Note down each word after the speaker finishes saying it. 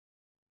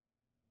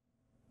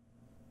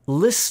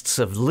Lists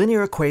of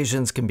linear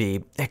equations can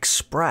be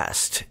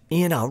expressed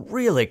in a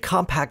really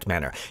compact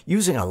manner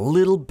using a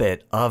little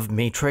bit of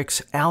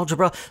matrix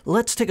algebra.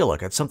 Let's take a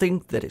look at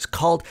something that is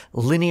called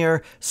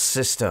linear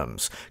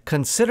systems.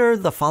 Consider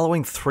the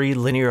following three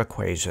linear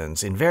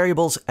equations in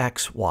variables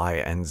x, y,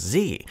 and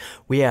z.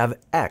 We have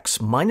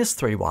x minus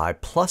 3y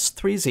plus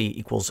 3z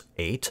equals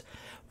 8,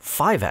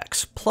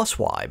 5x plus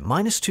y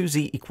minus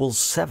 2z equals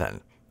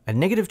 7, and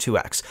negative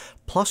 2x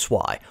plus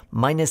y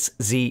minus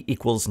z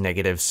equals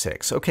negative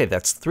 6. Okay,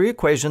 that's three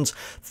equations,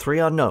 three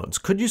unknowns.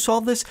 Could you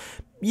solve this?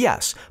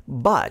 Yes,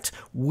 but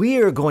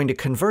we're going to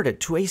convert it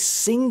to a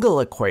single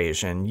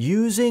equation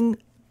using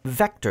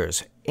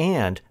vectors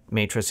and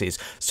matrices.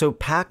 So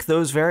pack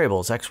those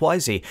variables, x, y,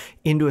 z,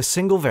 into a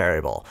single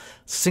variable,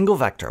 single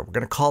vector. We're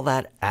going to call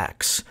that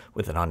x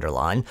with an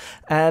underline.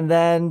 And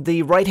then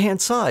the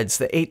right-hand sides,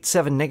 the 8,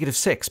 7, negative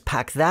 6,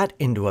 pack that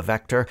into a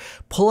vector,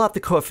 pull out the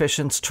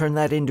coefficients, turn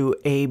that into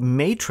a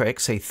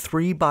matrix, a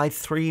 3 by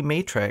 3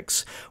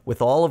 matrix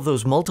with all of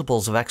those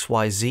multiples of x,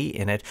 y, z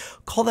in it.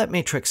 Call that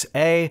matrix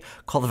A,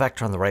 call the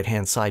vector on the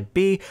right-hand side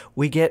B.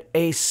 We get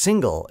a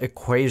single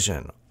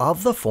equation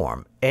of the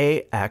form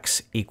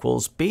ax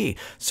equals b.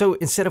 So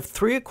instead of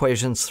three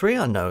equations, three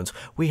unknowns,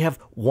 we have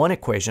one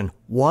equation,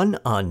 one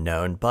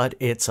unknown, but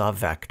it's a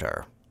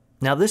vector.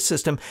 Now this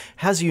system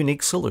has a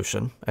unique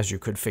solution, as you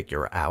could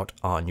figure out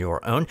on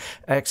your own.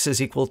 X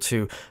is equal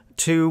to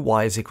 2,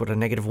 y is equal to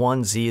negative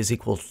 1, z is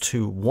equal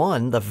to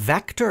 1. The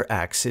vector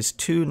x is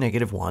 2,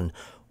 negative 1,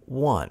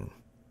 1.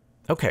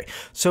 Okay,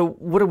 so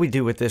what do we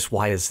do with this?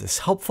 Why is this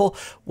helpful?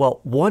 Well,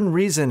 one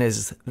reason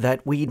is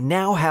that we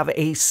now have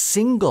a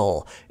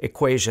single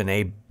equation,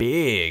 a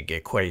big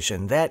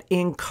equation that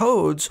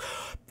encodes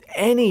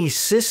any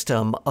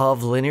system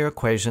of linear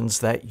equations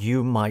that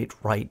you might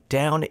write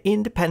down,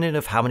 independent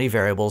of how many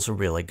variables are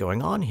really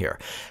going on here.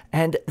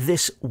 And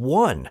this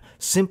one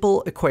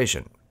simple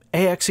equation,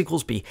 ax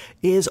equals b,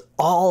 is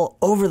all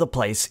over the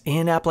place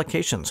in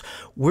applications.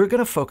 We're going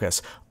to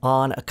focus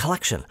on a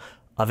collection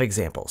of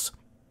examples.